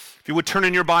If you would turn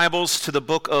in your Bibles to the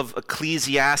book of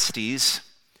Ecclesiastes,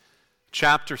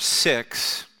 chapter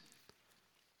 6,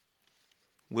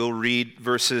 we'll read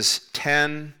verses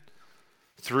 10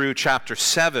 through chapter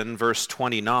 7, verse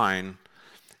 29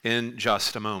 in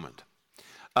just a moment.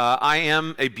 I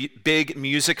am a big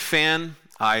music fan.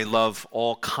 I love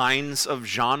all kinds of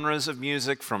genres of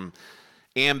music, from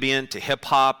ambient to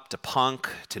hip-hop to punk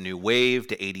to new wave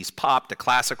to 80s pop to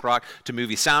classic rock to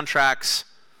movie soundtracks.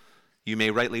 You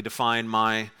may rightly define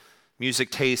my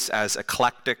music tastes as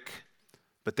eclectic,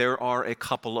 but there are a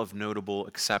couple of notable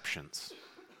exceptions.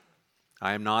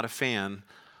 I am not a fan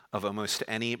of almost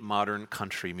any modern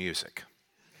country music.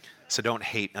 So don't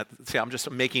hate. See, I'm just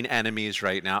making enemies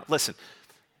right now. Listen,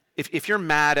 if you're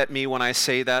mad at me when I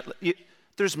say that,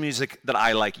 there's music that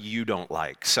I like you don't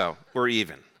like, so we're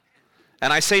even.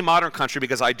 And I say modern country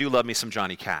because I do love me some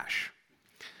Johnny Cash.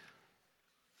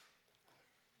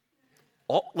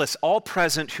 All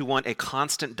present who want a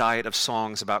constant diet of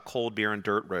songs about cold beer and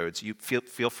dirt roads, you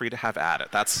feel free to have at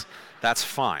it. That's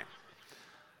fine.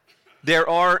 There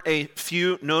are a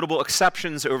few notable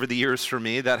exceptions over the years for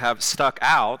me that have stuck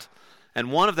out,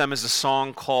 and one of them is a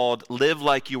song called "Live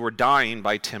Like You Were Dying"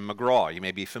 by Tim McGraw. You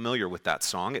may be familiar with that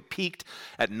song. It peaked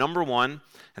at number 1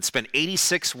 and spent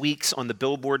 86 weeks on the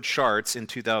Billboard charts in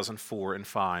 2004 and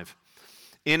 5.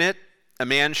 In it, a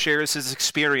man shares his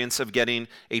experience of getting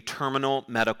a terminal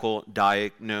medical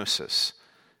diagnosis.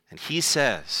 And he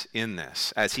says in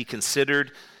this, as he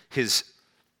considered his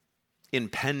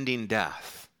impending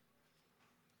death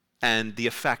and the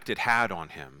effect it had on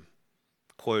him,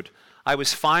 quote, "I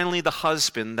was finally the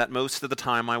husband that most of the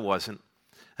time I wasn't.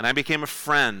 And I became a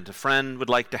friend would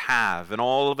like to have. And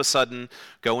all of a sudden,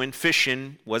 going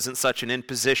fishing wasn't such an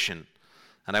imposition.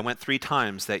 And I went 3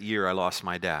 times that year I lost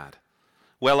my dad.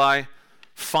 Well, I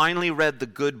finally read the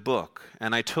good book,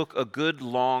 and I took a good,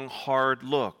 long, hard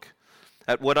look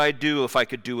at what I'd do if I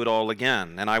could do it all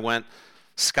again. And I went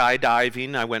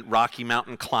skydiving, I went Rocky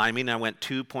Mountain climbing, I went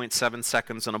 2.7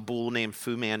 seconds on a bull named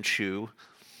Fu Manchu.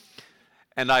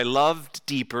 And I loved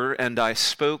deeper, and I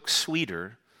spoke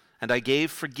sweeter, and I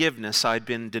gave forgiveness I'd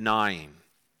been denying."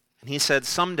 And he said,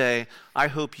 "Someday, I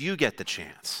hope you get the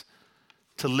chance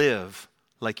to live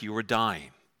like you were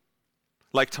dying.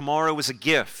 Like tomorrow is a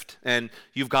gift, and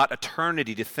you've got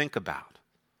eternity to think about.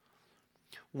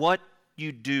 What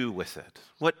you do with it?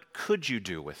 What could you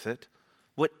do with it?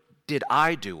 What did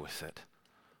I do with it?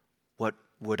 What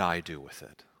would I do with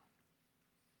it?"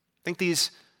 I think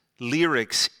these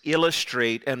lyrics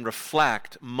illustrate and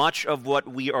reflect much of what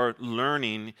we are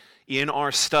learning in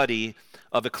our study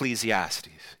of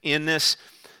Ecclesiastes. In this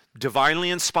divinely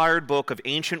inspired book of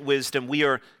ancient wisdom, we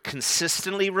are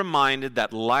consistently reminded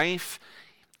that life,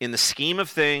 in the scheme of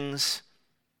things,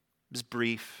 is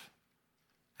brief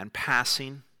and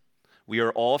passing. We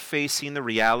are all facing the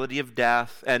reality of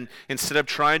death, and instead of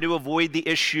trying to avoid the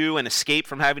issue and escape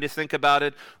from having to think about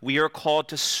it, we are called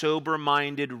to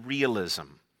sober-minded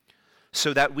realism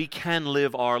so that we can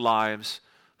live our lives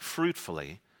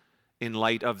fruitfully in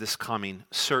light of this coming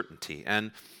certainty.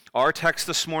 And our text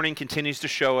this morning continues to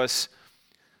show us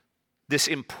this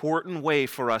important way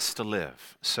for us to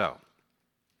live. So,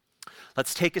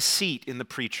 let's take a seat in the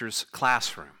preacher's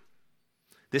classroom.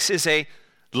 This is a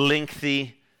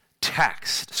lengthy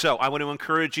text, so I want to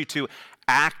encourage you to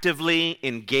actively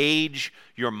engage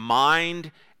your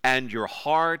mind and your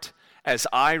heart as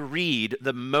I read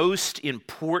the most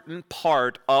important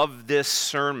part of this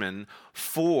sermon,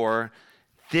 for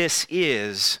this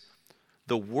is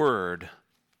the Word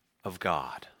of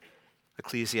God.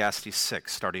 Ecclesiastes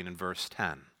 6, starting in verse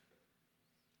 10.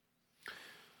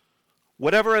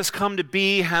 "Whatever has come to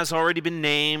be has already been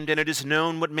named, and it is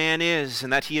known what man is,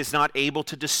 and that he is not able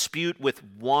to dispute with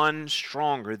one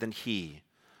stronger than he.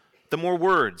 The more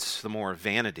words, the more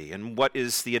vanity, and what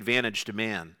is the advantage to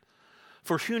man?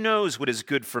 For who knows what is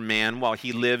good for man while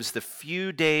he lives the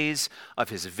few days of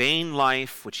his vain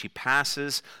life, which he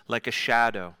passes like a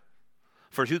shadow?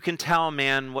 For who can tell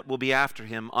man what will be after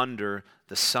him under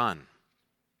the sun?"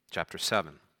 Chapter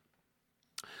 7.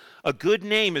 "A good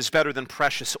name is better than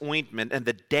precious ointment, and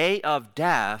the day of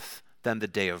death than the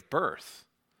day of birth.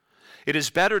 It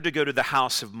is better to go to the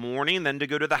house of mourning than to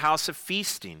go to the house of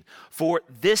feasting. For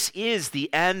this is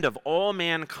the end of all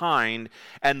mankind,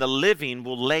 and the living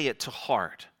will lay it to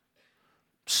heart.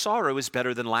 Sorrow is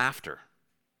better than laughter.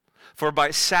 For by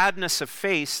sadness of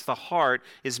face the heart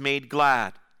is made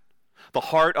glad. The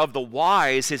heart of the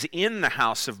wise is in the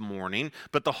house of mourning,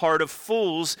 but the heart of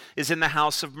fools is in the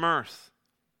house of mirth.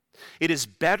 It is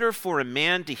better for a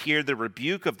man to hear the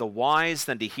rebuke of the wise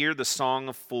than to hear the song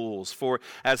of fools. For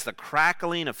as the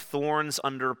crackling of thorns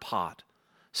under a pot,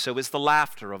 so is the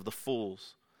laughter of the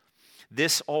fools.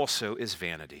 This also is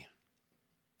vanity.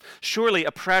 Surely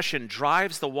oppression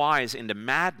drives the wise into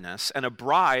madness, and a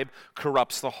bribe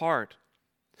corrupts the heart.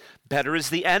 Better is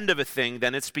the end of a thing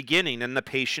than its beginning, and the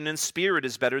patient in spirit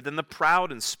is better than the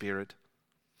proud in spirit.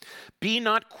 Be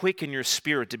not quick in your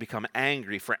spirit to become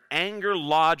angry, for anger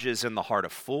lodges in the heart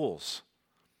of fools.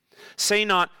 Say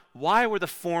not, why were the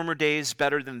former days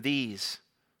better than these?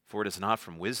 For it is not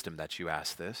from wisdom that you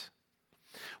ask this.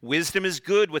 Wisdom is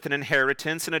good with an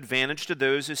inheritance and advantage to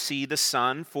those who see the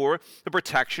sun, for the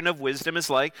protection of wisdom is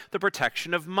like the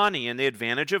protection of money, and the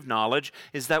advantage of knowledge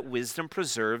is that wisdom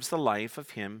preserves the life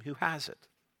of him who has it.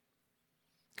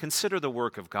 Consider the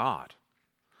work of God.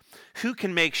 Who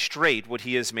can make straight what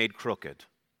he has made crooked?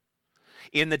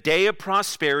 In the day of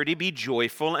prosperity be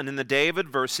joyful, and in the day of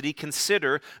adversity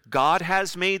consider God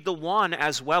has made the one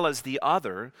as well as the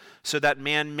other, so that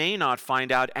man may not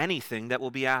find out anything that will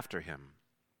be after him.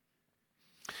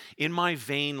 In my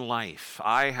vain life,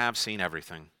 I have seen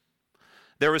everything.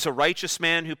 There is a righteous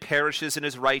man who perishes in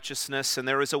his righteousness, and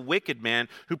there is a wicked man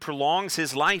who prolongs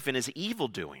his life in his evil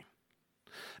doing.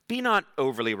 Be not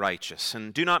overly righteous,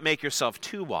 and do not make yourself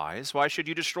too wise. Why should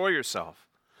you destroy yourself?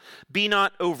 Be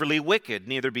not overly wicked,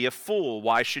 neither be a fool.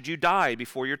 Why should you die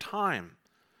before your time?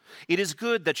 It is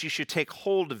good that you should take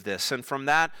hold of this, and from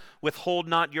that withhold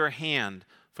not your hand,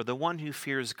 for the one who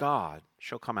fears God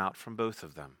shall come out from both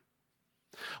of them.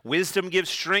 Wisdom gives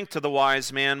strength to the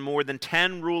wise man more than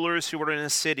 10 rulers who are in a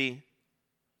city.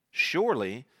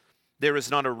 Surely there is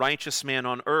not a righteous man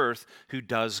on earth who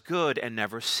does good and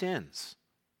never sins.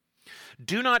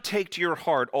 Do not take to your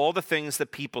heart all the things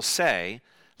that people say,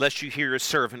 lest you hear your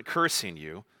servant cursing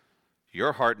you.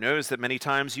 Your heart knows that many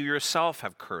times you yourself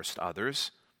have cursed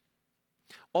others.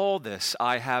 All this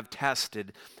I have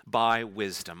tested by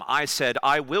wisdom. I said,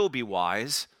 I will be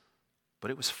wise,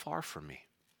 but it was far from me.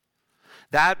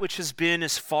 That which has been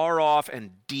is far off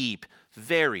and deep,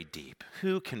 very deep.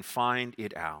 Who can find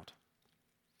it out?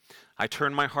 I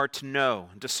turn my heart to know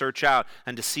and to search out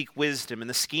and to seek wisdom in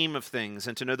the scheme of things,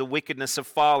 and to know the wickedness of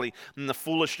folly and the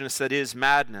foolishness that is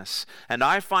madness. And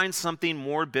I find something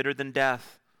more bitter than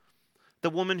death. The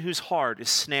woman whose heart is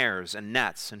snares and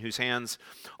nets, and whose hands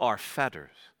are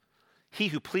fetters. He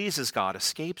who pleases God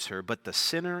escapes her, but the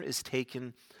sinner is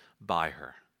taken by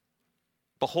her.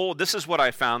 Behold, this is what I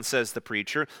found, says the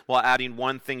preacher, while adding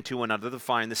one thing to another to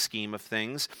find the scheme of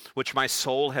things, which my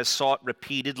soul has sought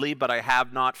repeatedly, but I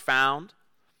have not found.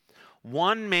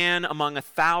 One man among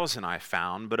 1,000 I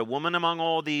found, but a woman among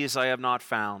all these I have not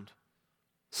found.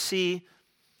 See,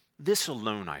 this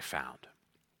alone I found,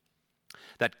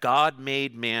 that God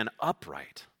made man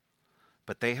upright,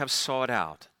 but they have sought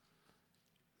out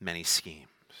many schemes.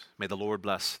 May the Lord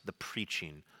bless the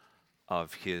preaching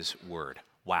of his word.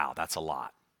 Wow, that's a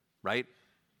lot, right?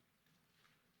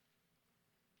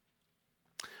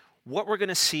 What we're going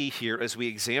to see here as we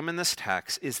examine this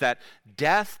text is that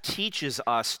death teaches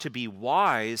us to be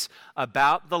wise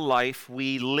about the life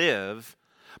we live,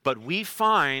 but we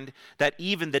find that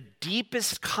even the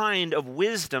deepest kind of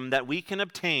wisdom that we can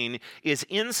obtain is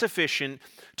insufficient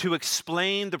to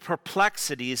explain the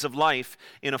perplexities of life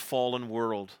in a fallen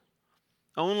world.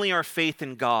 Only our faith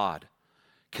in God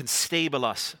can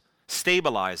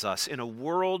stabilize us in a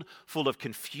world full of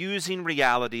confusing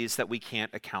realities that we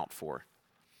can't account for.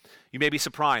 You may be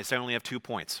surprised, I only have 2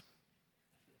 points.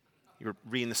 You're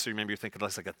reading this, so maybe you're thinking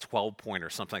that's like a 12-point or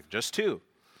something, like just 2.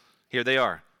 Here they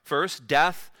are. First,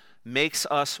 death makes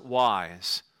us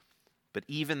wise, but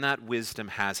even that wisdom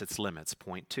has its limits.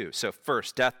 Point 2. So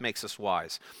first, death makes us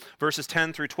wise. Verses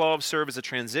 10 through 12 serve as a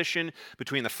transition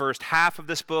between the first half of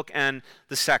this book and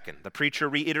the second. The preacher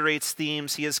reiterates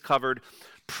themes he has covered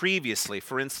previously.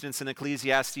 For instance, in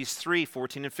Ecclesiastes 3,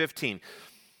 14 and 15,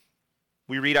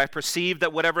 we read, I perceive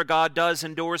that whatever God does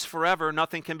endures forever.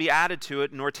 Nothing can be added to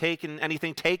it, nor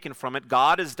anything taken from it.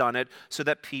 God has done it so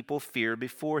that people fear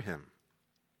before him.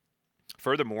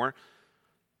 Furthermore,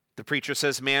 the preacher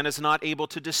says man is not able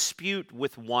to dispute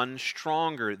with one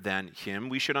stronger than him.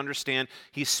 We should understand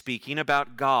he's speaking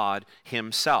about God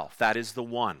himself. That is the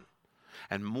one.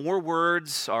 And more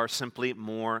words are simply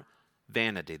more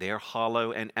vanity. They are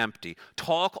hollow and empty.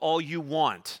 Talk all you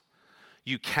want.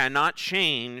 You cannot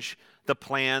change the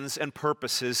plans and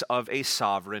purposes of a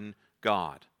sovereign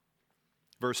God.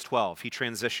 Verse 12, he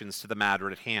transitions to the matter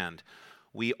at hand.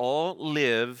 We all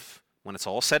live, when it's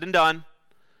all said and done,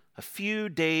 a few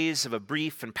days of a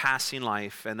brief and passing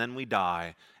life, and then we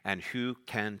die, and who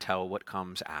can tell what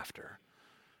comes after?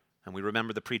 And we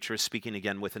remember the preacher is speaking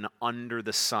again with an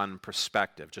under-the-sun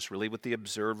perspective, just really with the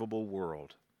observable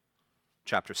world.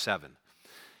 Chapter 7.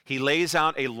 He lays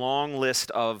out a long list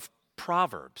of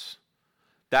Proverbs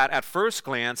that at first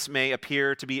glance may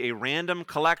appear to be a random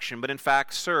collection, but in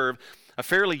fact serve a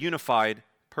fairly unified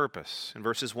purpose. In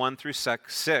verses 1 through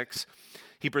 6,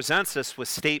 he presents us with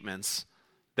statements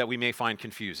that we may find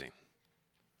confusing.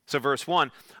 So verse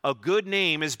 1, a good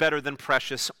name is better than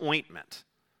precious ointment.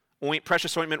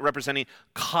 Precious ointment representing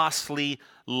costly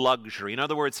luxury. In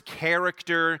other words,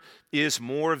 character is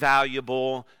more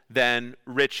valuable than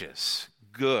riches.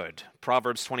 Good.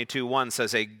 Proverbs 22:1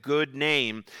 says, a good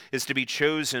name is to be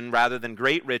chosen rather than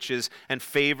great riches, and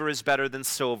favor is better than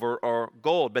silver or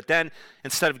gold. But then,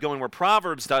 instead of going where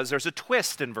Proverbs does, there's a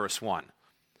twist in verse 1.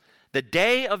 The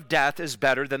day of death is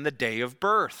better than the day of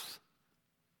birth.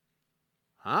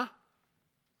 Huh?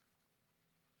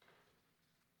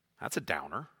 That's a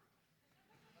downer.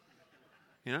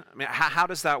 You know, I mean, how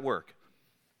does that work?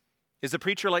 Is the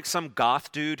preacher like some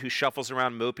goth dude who shuffles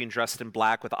around moping dressed in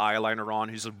black with eyeliner on,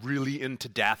 who's really into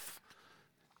death?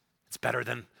 It's better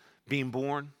than being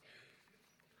born.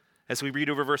 As we read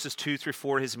over verses 2 through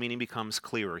 4, his meaning becomes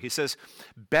clearer. He says,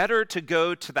 better to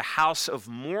go to the house of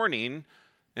mourning,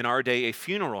 in our day a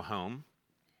funeral home,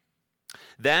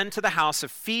 than to the house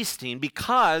of feasting,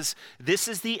 because this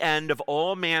is the end of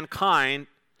all mankind,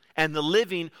 and the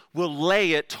living will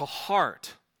lay it to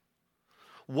heart.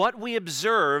 What we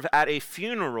observe at a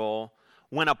funeral,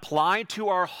 when applied to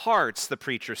our hearts, the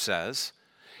preacher says,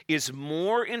 is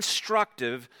more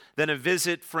instructive than a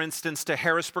visit, for instance, to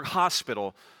Harrisburg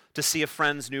Hospital to see a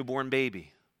friend's newborn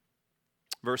baby.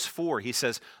 Verse 4, he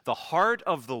says, the heart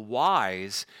of the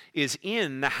wise is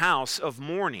in the house of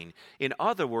mourning. In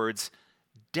other words,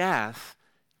 death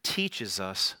teaches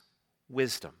us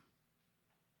wisdom.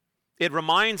 It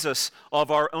reminds us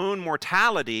of our own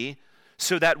mortality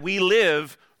so that we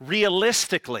live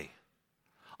realistically.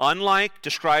 Unlike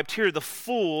described here, the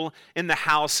fool in the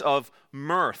house of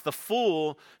mirth, the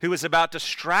fool who is about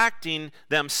distracting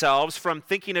themselves from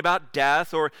thinking about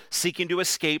death or seeking to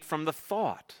escape from the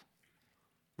thought.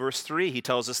 Verse 3, he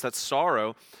tells us that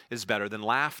sorrow is better than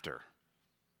laughter.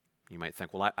 You might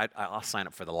think, well, I'll sign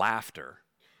up for the laughter.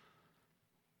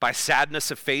 By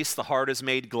sadness of face, the heart is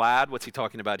made glad. What's he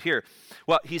talking about here?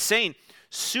 Well, he's saying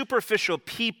superficial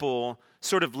people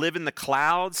sort of live in the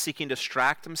clouds, seeking to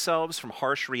distract themselves from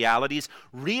harsh realities.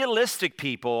 Realistic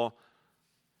people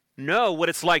know what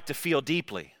it's like to feel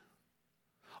deeply.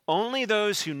 Only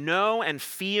those who know and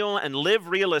feel and live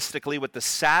realistically with the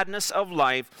sadness of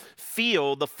life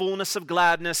feel the fullness of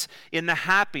gladness in the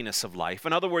happiness of life.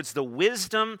 In other words, the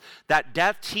wisdom that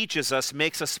death teaches us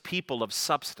makes us people of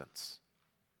substance.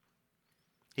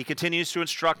 He continues to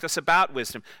instruct us about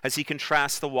wisdom as he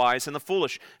contrasts the wise and the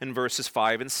foolish in verses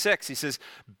 5 and 6. He says,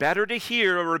 better to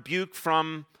hear a rebuke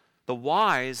from the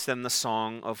wise than the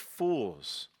song of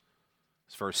fools.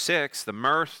 Verse 6, the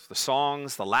mirth, the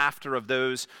songs, the laughter of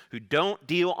those who don't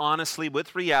deal honestly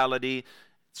with reality,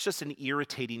 it's just an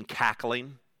irritating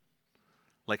cackling,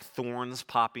 like thorns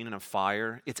popping in a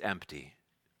fire. It's empty.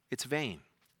 It's vain.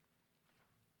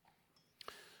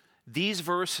 These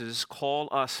verses call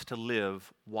us to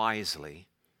live wisely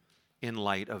in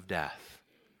light of death.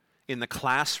 In the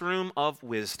classroom of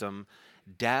wisdom,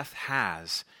 death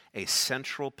has a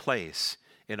central place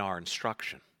in our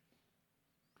instruction.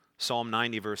 Psalm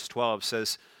 90 verse 12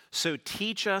 says, so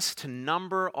teach us to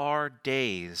number our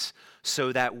days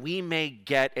so that we may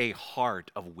get a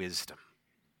heart of wisdom.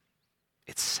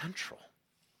 It's central.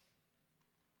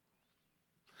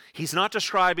 He's not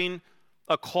describing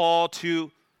a call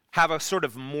to have a sort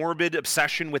of morbid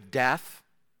obsession with death.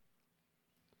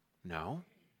 No.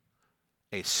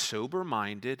 A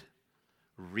sober-minded,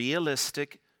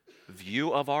 realistic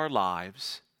view of our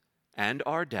lives and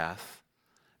our death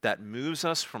that moves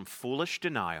us from foolish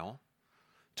denial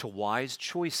to wise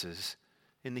choices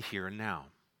in the here and now.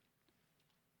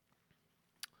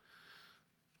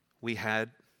 We had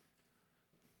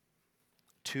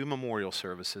 2 memorial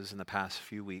services in the past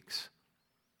few weeks.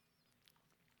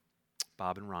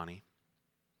 Bob and Ronnie,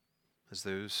 as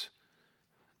those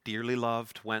dearly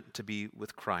loved went to be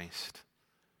with Christ.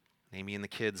 Amy and the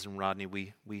kids and Rodney,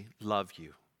 we love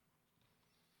you.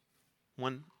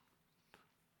 One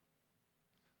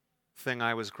thing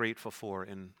I was grateful for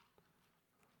in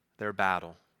their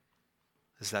battle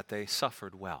is that they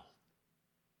suffered well.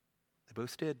 They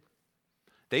both did.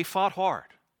 They fought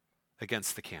hard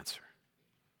against the cancer,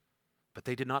 but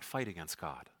they did not fight against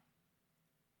God.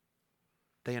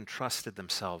 They entrusted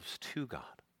themselves to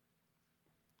God.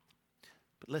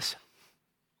 But listen,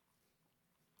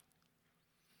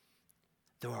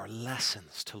 there are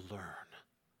lessons to learn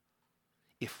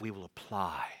if we will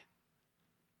apply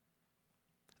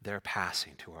their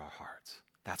passing to our hearts.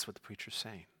 That's what the preacher's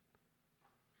saying.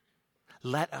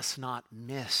 let us not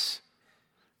miss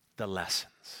the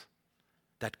lessons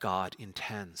that God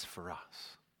intends for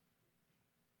us.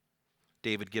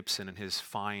 David Gibson, in his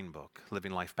fine book,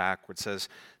 Living Life Backwards, says,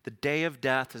 the day of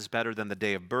death is better than the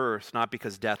day of birth, not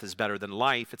because death is better than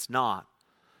life, it's not,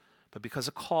 but because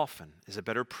a coffin is a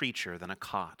better preacher than a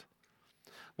cot.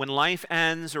 When life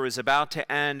ends or is about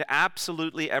to end,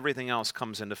 absolutely everything else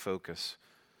comes into focus.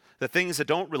 The things that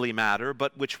don't really matter,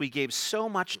 but which we gave so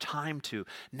much time to,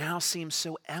 now seem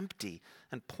so empty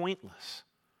and pointless.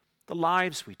 The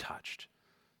lives we touched,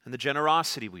 and the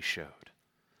generosity we showed,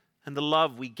 and the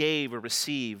love we gave or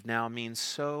received now means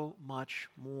so much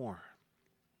more.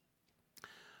 I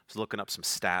was looking up some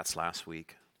stats last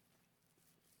week.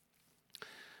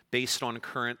 Based on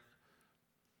current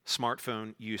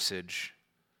smartphone usage,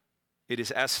 it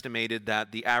is estimated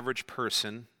that the average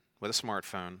person with a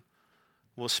smartphone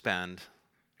will spend,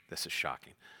 this is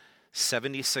shocking,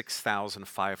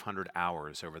 76,500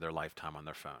 hours over their lifetime on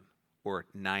their phone, or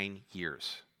 9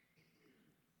 years.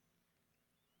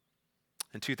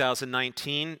 In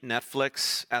 2019,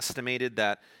 Netflix estimated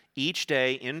that each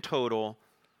day in total,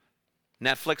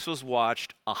 Netflix was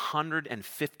watched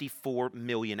 154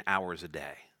 million hours a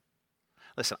day.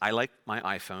 Listen, I like my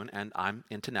iPhone and I'm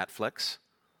into Netflix.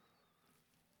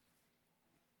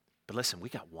 But listen, we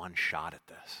got one shot at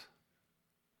this.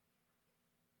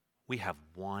 We have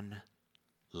one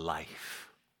life.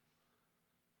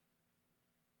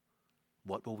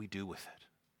 What will we do with it?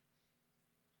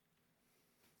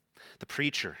 The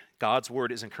preacher, God's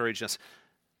word is encouraging us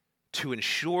to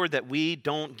ensure that we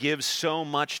don't give so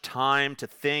much time to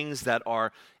things that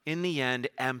are, in the end,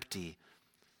 empty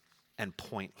and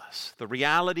pointless. The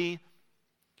reality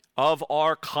of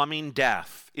our coming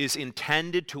death is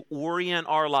intended to orient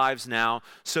our lives now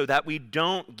so that we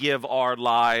don't give our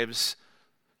lives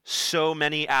so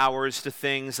many hours to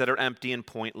things that are empty and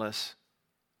pointless,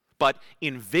 but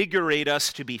invigorate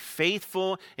us to be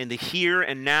faithful in the here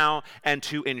and now and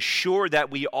to ensure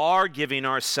that we are giving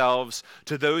ourselves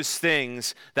to those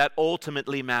things that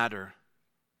ultimately matter.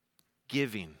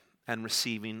 Giving and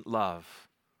receiving love,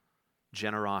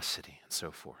 generosity, and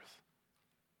so forth.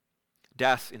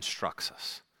 Death instructs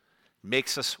us,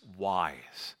 makes us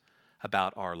wise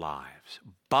about our lives.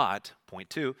 But, point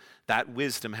 2, that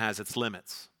wisdom has its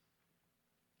limits.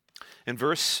 In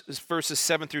verses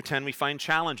 7 through 10, we find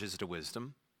challenges to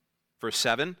wisdom. Verse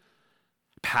 7,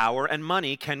 power and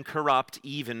money can corrupt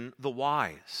even the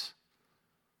wise.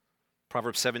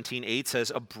 Proverbs 17:8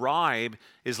 says, a bribe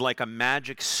is like a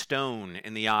magic stone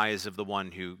in the eyes of the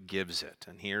one who gives it.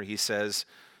 And here he says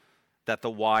that the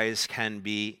wise can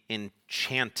be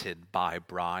enchanted by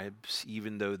bribes,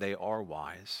 even though they are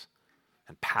wise,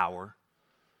 and power,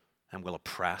 and will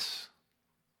oppress.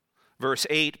 Verse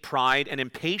 8, pride and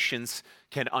impatience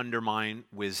can undermine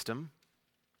wisdom.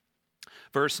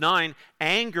 Verse 9,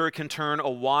 anger can turn a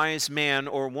wise man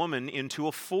or woman into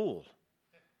a fool.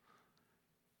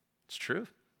 It's true.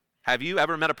 Have you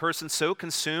ever met a person so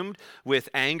consumed with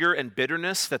anger and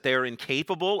bitterness that they are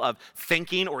incapable of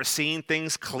thinking or seeing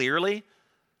things clearly?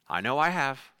 I know I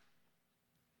have.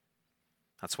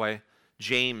 That's why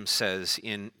James says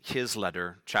in his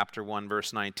letter, chapter 1,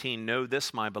 verse 19, know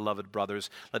this, my beloved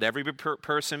brothers, let every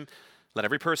person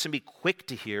be quick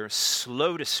to hear,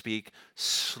 slow to speak,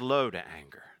 slow to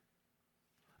anger.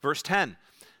 Verse 10,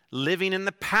 living in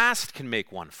the past can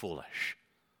make one foolish.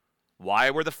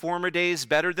 Why were the former days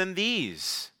better than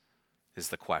these, is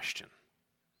the question.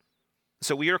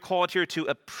 So we are called here to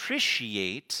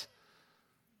appreciate,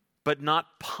 but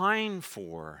not pine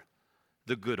for,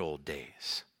 the good old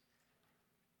days.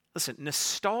 Listen,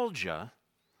 nostalgia,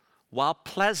 while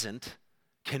pleasant,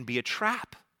 can be a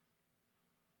trap.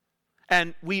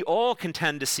 And we all can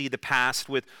tend to see the past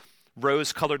with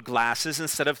rose-colored glasses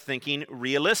instead of thinking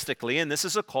realistically, and this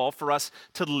is a call for us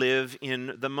to live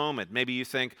in the moment. Maybe you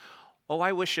think, oh,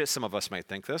 I wish some of us might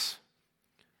think this.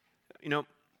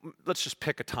 Let's just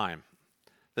pick a time,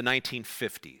 the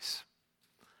 1950s.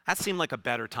 That seemed like a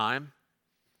better time,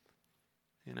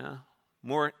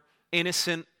 more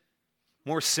innocent,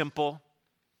 more simple.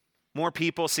 More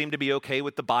people seem to be okay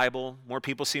with the Bible. More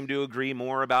people seem to agree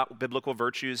more about biblical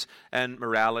virtues and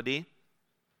morality.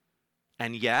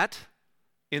 And yet,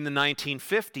 in the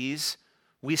 1950s,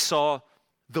 we saw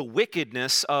the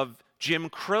wickedness of Jim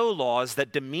Crow laws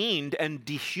that demeaned and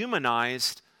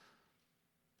dehumanized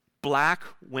black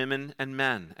women and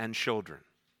men and children.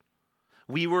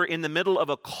 We were in the middle of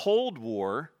a Cold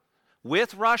War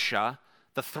with Russia,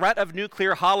 the threat of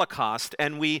nuclear holocaust,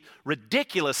 and we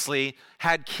ridiculously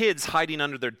had kids hiding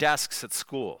under their desks at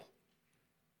school.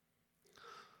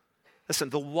 Listen,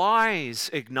 the wise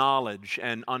acknowledge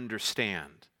and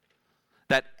understand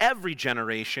that every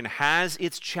generation has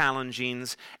its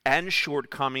challengings and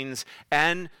shortcomings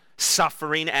and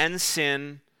suffering and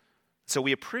sin. So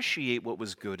we appreciate what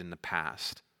was good in the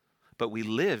past, but we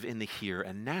live in the here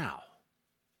and now.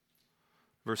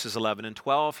 Verses 11 and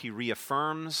 12, he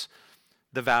reaffirms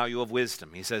the value of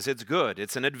wisdom. He says it's good,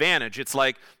 it's an advantage. It's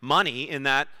like money in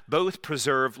that both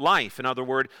preserve life. In other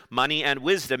words, money and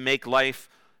wisdom make life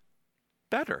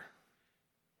better.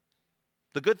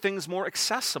 The good things more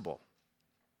accessible.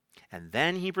 And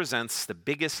then he presents the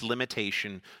biggest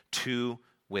limitation to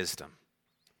wisdom,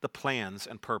 the plans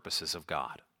and purposes of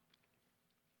God.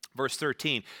 Verse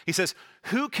 13, he says,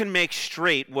 who can make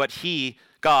straight what he,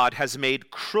 God, has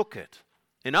made crooked?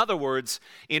 In other words,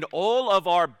 in all of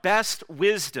our best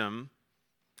wisdom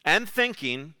and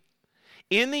thinking,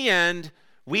 in the end,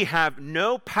 we have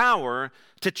no power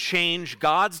to change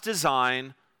God's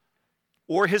design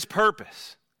or his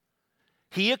purpose.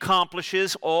 He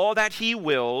accomplishes all that he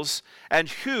wills, and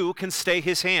who can stay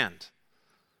his hand?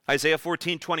 Isaiah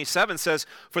 14:27 says,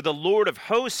 for the Lord of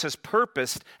hosts has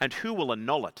purposed, and who will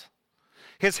annul it?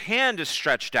 His hand is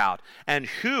stretched out, and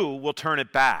who will turn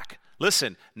it back?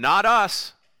 Listen, not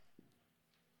us,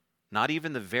 not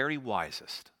even the very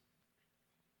wisest.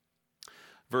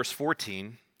 Verse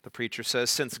 14, the preacher says,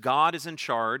 since God is in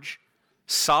charge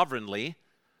sovereignly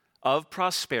of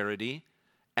prosperity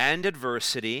and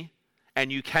adversity, and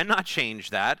you cannot change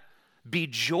that, be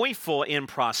joyful in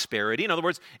prosperity. In other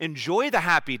words, enjoy the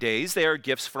happy days. They are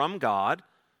gifts from God.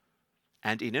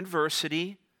 And in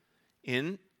adversity,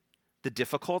 in the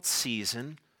difficult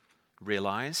season,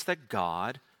 realize that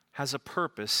God has a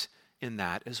purpose in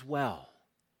that as well.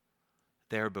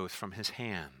 They are both from his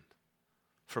hand,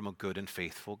 from a good and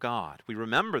faithful God. We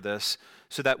remember this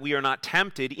so that we are not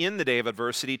tempted in the day of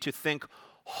adversity to think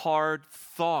hard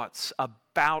thoughts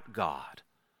about God.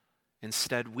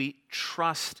 Instead, we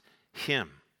trust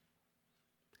him.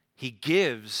 He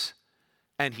gives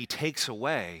and he takes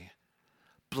away.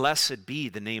 Blessed be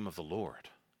the name of the Lord.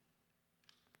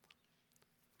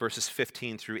 Verses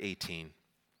 15 through 18.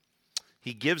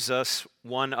 He gives us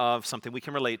one of something we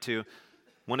can relate to,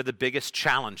 one of the biggest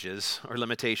challenges or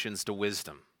limitations to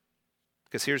wisdom.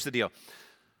 Because here's the deal.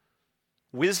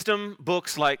 Wisdom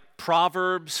books like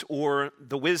Proverbs or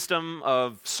the wisdom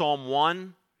of Psalm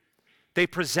 1, they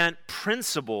present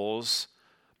principles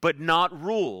but not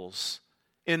rules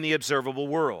in the observable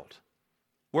world.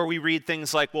 Where we read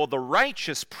things like, well, the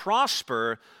righteous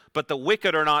prosper, but the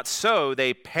wicked are not so,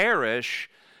 they perish.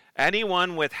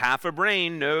 Anyone with half a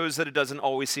brain knows that it doesn't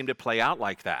always seem to play out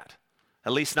like that,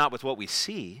 at least not with what we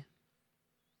see.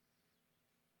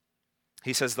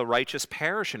 He says the righteous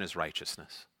perish in his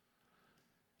righteousness.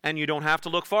 And you don't have to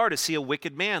look far to see a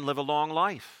wicked man live a long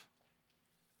life.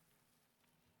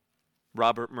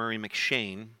 Robert Murray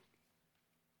McShane,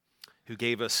 who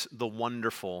gave us the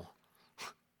wonderful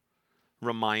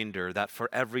reminder that for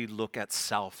every look at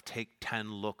self, take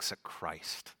 10 looks at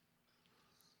Christ.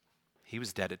 He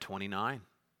was dead at 29.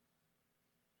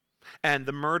 And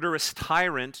the murderous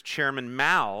tyrant, Chairman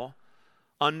Mao,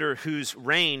 under whose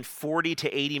reign 40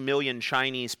 to 80 million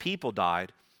Chinese people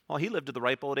died, well, he lived to the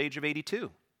ripe old age of 82.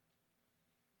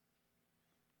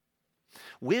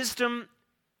 Wisdom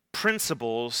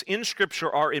principles in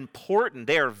Scripture are important.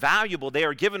 They are valuable. They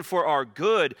are given for our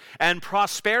good and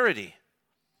prosperity.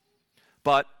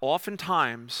 But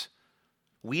oftentimes,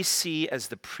 we see, as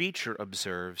the preacher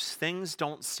observes, things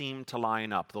don't seem to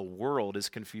line up. The world is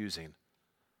confusing.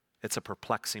 It's a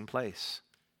perplexing place.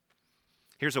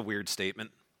 Here's a weird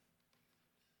statement.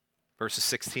 Verses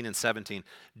 16 and 17.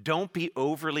 Don't be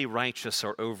overly righteous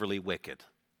or overly wicked.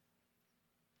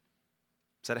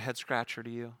 Is that a head scratcher to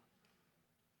you?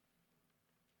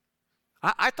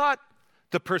 I thought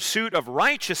the pursuit of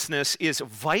righteousness is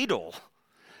vital,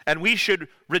 and we should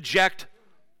reject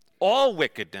all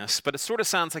wickedness, but it sort of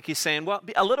sounds like he's saying, well,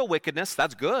 a little wickedness,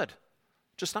 that's good,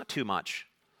 just not too much.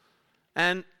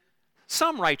 And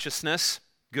some righteousness,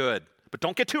 good, but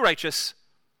don't get too righteous.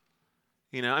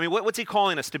 You know, I mean, what's he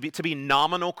calling us, to be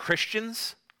nominal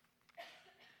Christians?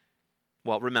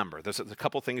 Well, remember, there's a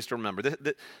couple things to remember.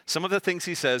 Some of the things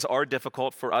he says are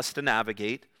difficult for us to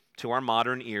navigate to our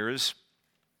modern ears.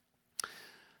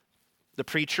 The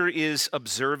preacher is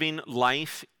observing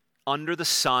life under the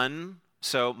sun,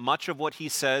 so much of what he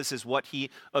says is what he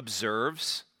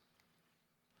observes.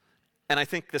 And I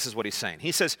think this is what he's saying.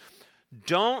 He says,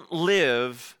 don't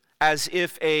live as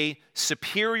if a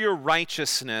superior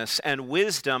righteousness and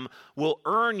wisdom will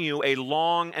earn you a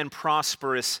long and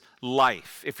prosperous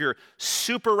life. If you're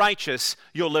super righteous,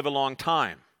 you'll live a long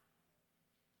time.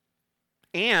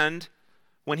 And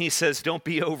when he says don't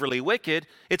be overly wicked,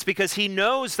 it's because he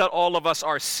knows that all of us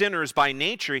are sinners by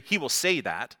nature. He will say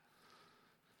that.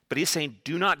 But he's saying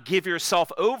do not give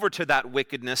yourself over to that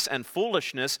wickedness and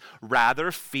foolishness.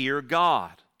 Rather, fear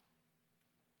God.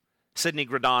 Sidney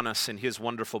Greidanus, in his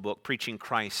wonderful book, Preaching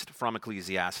Christ from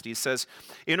Ecclesiastes, says,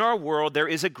 in our world there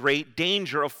is a great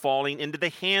danger of falling into the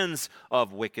hands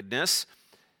of wickedness.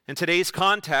 In today's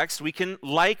context, we can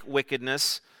liken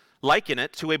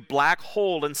it to a black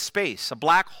hole in space. A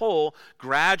black hole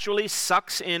gradually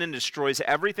sucks in and destroys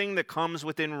everything that comes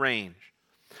within range.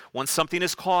 Once something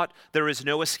is caught, there is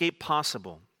no escape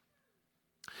possible.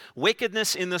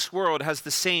 Wickedness in this world has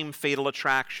the same fatal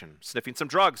attraction. Sniffing some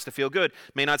drugs to feel good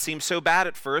may not seem so bad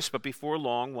at first, but before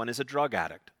long, one is a drug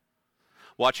addict.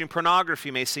 Watching pornography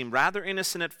may seem rather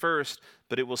innocent at first,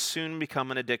 but it will soon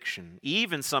become an addiction.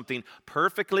 Even something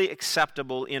perfectly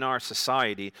acceptable in our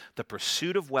society, the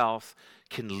pursuit of wealth,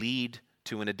 can lead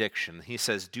to an addiction. He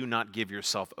says, do not give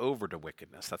yourself over to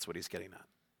wickedness. That's what he's getting at.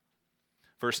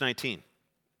 Verse 19.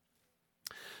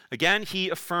 Again, he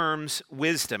affirms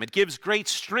wisdom. It gives great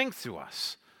strength to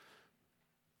us.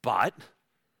 But,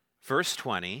 verse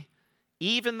 20,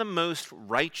 even the most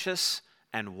righteous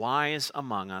and wise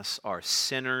among us are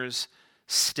sinners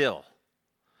still.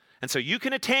 And so you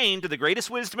can attain to the greatest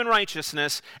wisdom and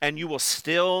righteousness, and you will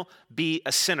still be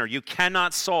a sinner. You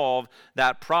cannot solve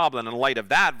that problem. In light of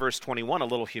that, verse 21, a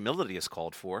little humility is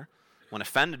called for when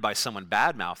offended by someone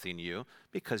bad-mouthing you,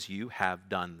 because you have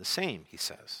done the same, he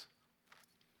says.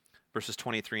 Verses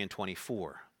 23 and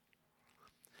 24.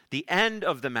 The end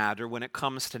of the matter when it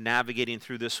comes to navigating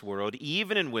through this world,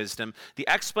 even in wisdom, the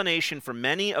explanation for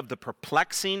many of the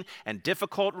perplexing and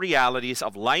difficult realities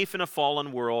of life in a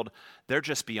fallen world, they're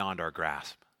just beyond our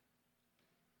grasp.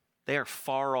 They are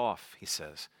far off, he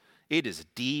says. It is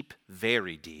deep,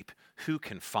 very deep. Who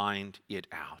can find it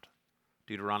out?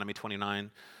 Deuteronomy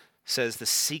 29 says, the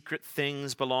secret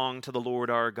things belong to the Lord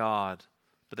our God,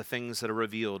 but the things that are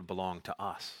revealed belong to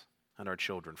us and our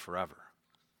children forever.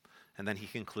 And then he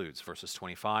concludes, verses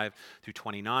 25 through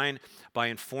 29, by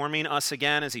informing us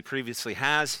again, as he previously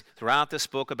has throughout this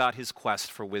book, about his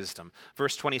quest for wisdom.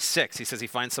 Verse 26, he says he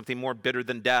finds something more bitter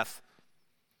than death,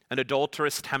 an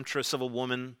adulterous temptress of a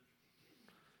woman.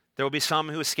 There will be some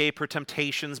who escape her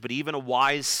temptations, but even a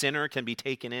wise sinner can be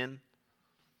taken in.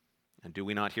 And do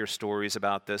we not hear stories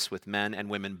about this with men and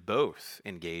women both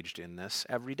engaged in this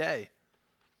every day?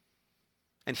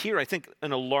 And here, I think,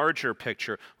 in a larger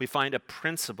picture, we find a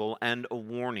principle and a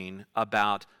warning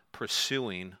about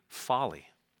pursuing folly.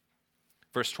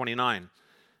 Verse 29,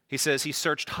 he says, he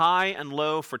searched high and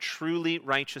low for truly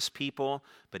righteous people,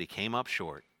 but he came up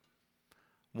short.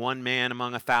 One man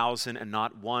among 1,000 and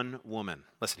not one woman.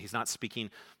 Listen, he's not speaking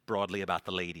broadly about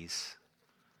the ladies.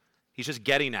 He's just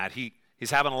getting at,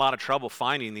 he's having a lot of trouble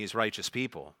finding these righteous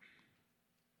people.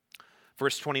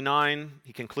 Verse 29,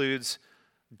 he concludes,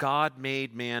 God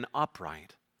made man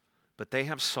upright, but they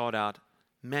have sought out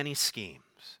many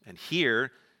schemes. And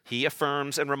here he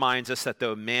affirms and reminds us that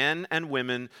though men and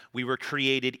women, we were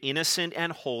created innocent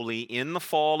and holy in the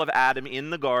fall of Adam in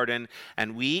the garden,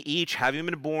 and we each, having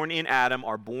been born in Adam,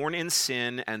 are born in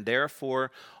sin, and therefore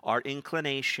our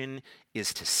inclination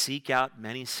is to seek out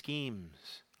many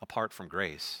schemes apart from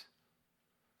grace.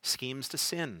 Schemes to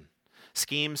sin,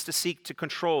 schemes to seek to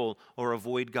control or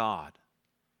avoid God.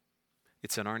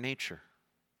 It's in our nature.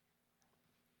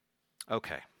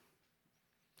 Okay.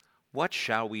 What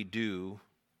shall we do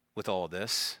with all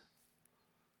this?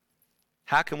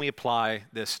 How can we apply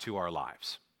this to our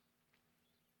lives?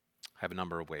 I have a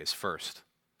number of ways. First,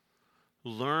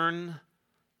 learn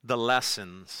the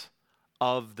lessons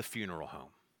of the funeral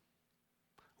home.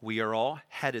 We are all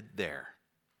headed there.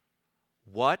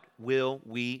 What will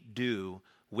we do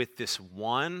with this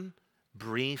one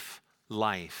brief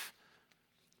life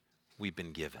we've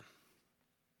been given?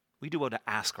 We do want to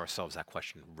ask ourselves that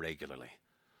question regularly.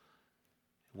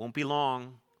 It won't be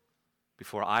long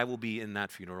before I will be in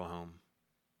that funeral home.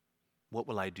 What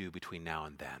will I do between now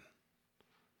and then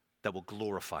that will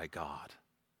glorify God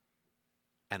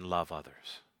and love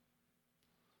others?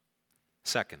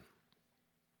 Second,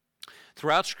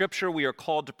 throughout Scripture, we are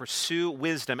called to pursue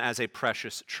wisdom as a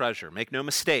precious treasure. Make no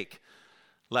mistake,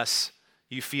 lest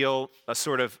you feel a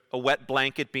sort of a wet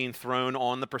blanket being thrown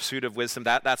on the pursuit of wisdom.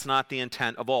 That's not the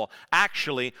intent of all.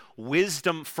 Actually,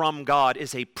 wisdom from God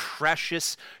is a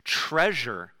precious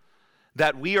treasure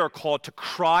that we are called to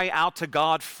cry out to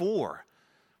God for.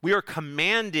 We are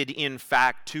commanded, in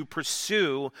fact, to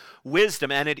pursue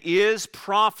wisdom, and it is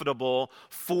profitable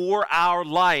for our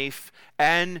life,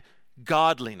 and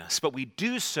godliness, but we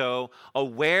do so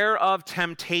aware of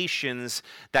temptations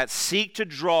that seek to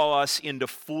draw us into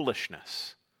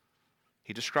foolishness.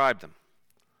 He described them: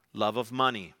 love of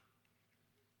money,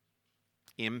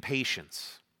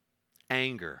 impatience,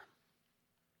 anger,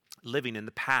 living in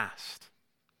the past.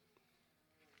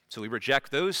 So we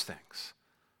reject those things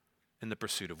in the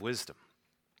pursuit of wisdom.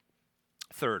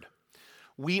 Third,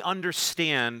 we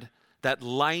understand that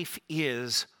life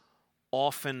is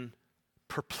often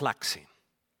perplexing.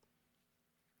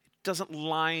 It doesn't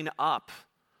line up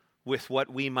with what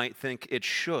we might think it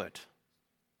should.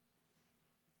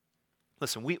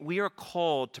 Listen, we are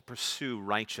called to pursue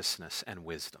righteousness and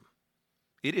wisdom.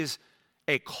 It is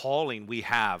a calling we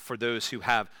have for those who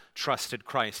have trusted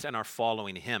Christ and are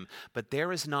following him. But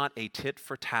there is not a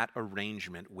tit-for-tat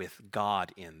arrangement with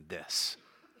God in this.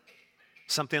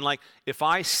 Something like, if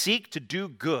I seek to do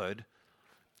good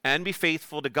and be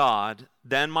faithful to God,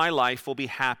 then my life will be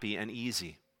happy and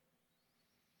easy.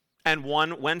 And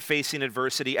one, when facing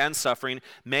adversity and suffering,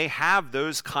 may have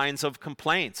those kinds of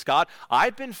complaints. God,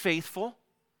 I've been faithful.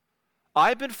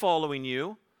 I've been following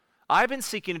you. I've been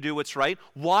seeking to do what's right.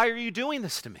 Why are you doing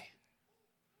this to me?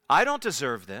 I don't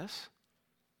deserve this.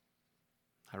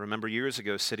 I remember years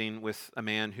ago sitting with a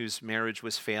man whose marriage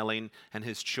was failing and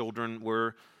his children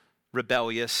were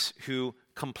rebellious, who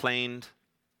complained,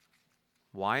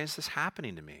 why is this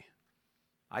happening to me?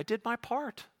 I did my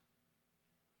part.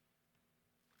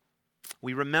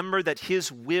 We remember that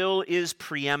his will is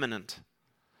preeminent.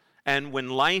 And when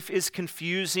life is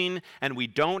confusing and we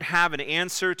don't have an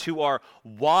answer to our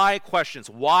why questions,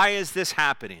 why is this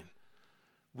happening?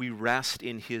 We rest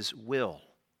in his will.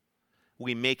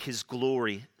 We make his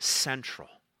glory central.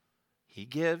 He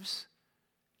gives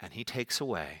and he takes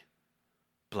away.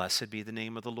 Blessed be the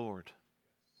name of the Lord.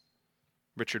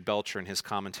 Richard Belcher, in his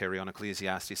commentary on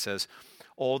Ecclesiastes, says,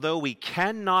 although we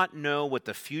cannot know what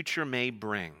the future may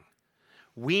bring,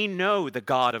 we know the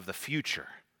God of the future,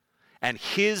 and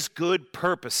his good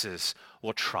purposes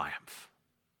will triumph.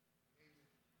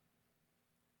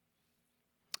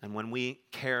 And when we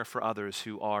care for others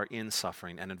who are in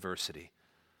suffering and adversity,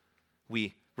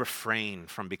 we refrain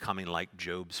from becoming like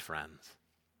Job's friends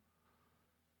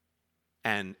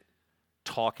and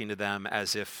talking to them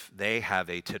as if they have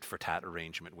a tit-for-tat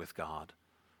arrangement with God.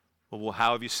 Well,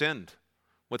 how have you sinned?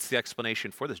 What's the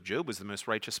explanation for this? Job was the most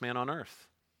righteous man on earth.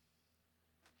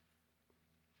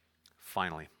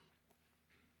 Finally,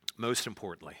 most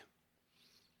importantly,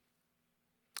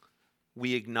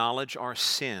 we acknowledge our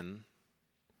sin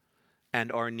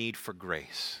and our need for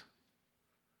grace.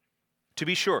 To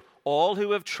be sure, all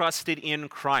who have trusted in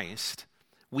Christ,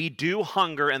 we do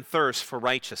hunger and thirst for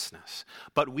righteousness.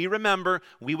 But we remember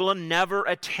we will never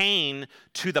attain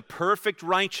to the perfect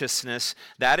righteousness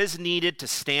that is needed to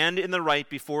stand in the right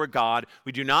before God.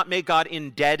 We do not make God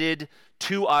indebted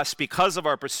to us because of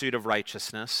our pursuit of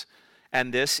righteousness.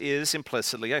 And this is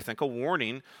implicitly, I think, a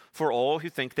warning for all who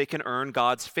think they can earn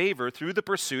God's favor through the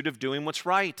pursuit of doing what's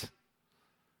right.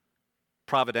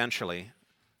 Providentially,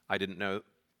 I didn't know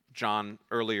John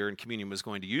earlier in communion was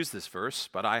going to use this verse,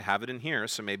 but I have it in here,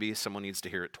 so maybe someone needs to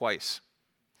hear it twice.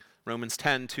 Romans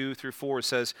 10, 2-4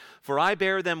 says, for I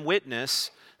bear them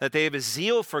witness that they have a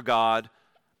zeal for God,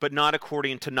 but not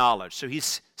according to knowledge. So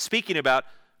he's speaking about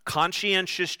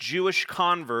conscientious Jewish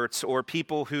converts, or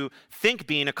people who think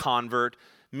being a convert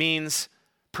means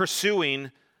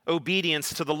pursuing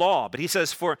obedience to the law. But he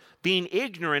says, for being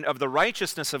ignorant of the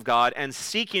righteousness of God and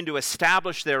seeking to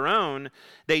establish their own,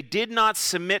 they did not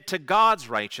submit to God's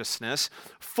righteousness,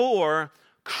 for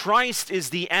Christ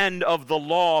is the end of the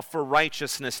law for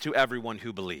righteousness to everyone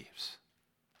who believes.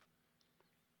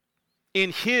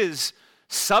 In his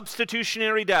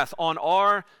substitutionary death on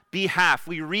our behalf,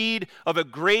 we read of a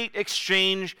great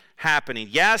exchange happening.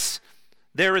 Yes,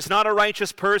 there is not a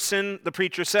righteous person, the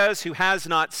preacher says, who has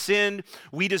not sinned.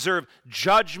 We deserve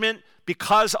judgment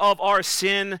because of our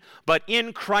sin, but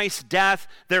in Christ's death,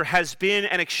 there has been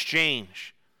an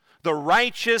exchange. The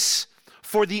righteous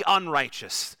for the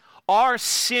unrighteous. Our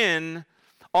sin,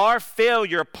 our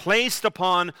failure placed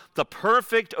upon the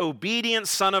perfect, obedient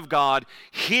Son of God,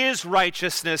 his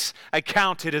righteousness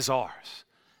accounted as ours.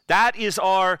 That is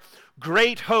our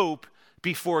great hope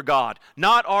before God.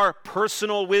 Not our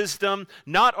personal wisdom,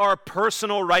 not our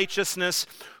personal righteousness.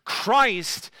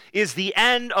 Christ is the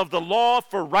end of the law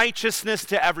for righteousness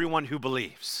to everyone who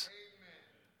believes.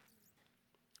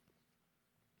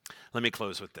 Amen. Let me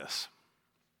close with this.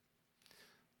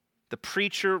 The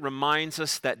preacher reminds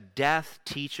us that death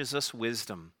teaches us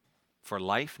wisdom for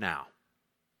life now.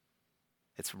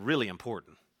 It's really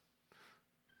important,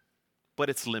 but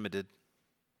it's limited.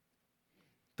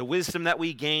 The wisdom that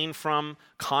we gain from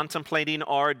contemplating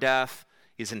our death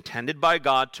is intended by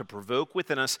God to provoke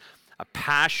within us a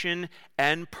passion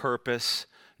and purpose,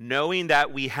 knowing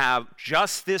that we have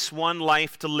just this one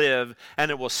life to live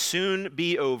and it will soon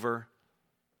be over.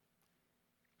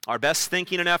 Our best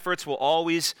thinking and efforts will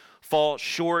always fall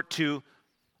short to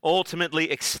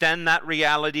ultimately extend that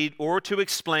reality or to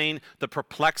explain the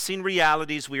perplexing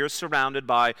realities we are surrounded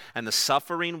by and the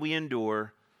suffering we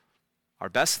endure. Our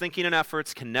best thinking and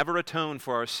efforts can never atone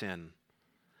for our sin.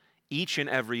 Each and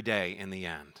every day in the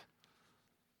end,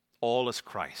 all is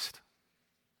Christ.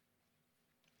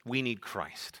 We need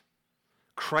Christ.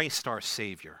 Christ our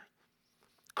Savior.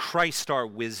 Christ our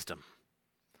wisdom.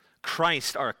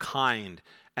 Christ our kind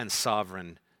and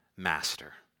sovereign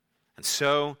Master. And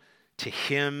so, to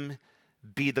him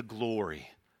be the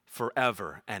glory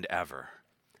forever and ever.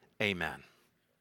 Amen.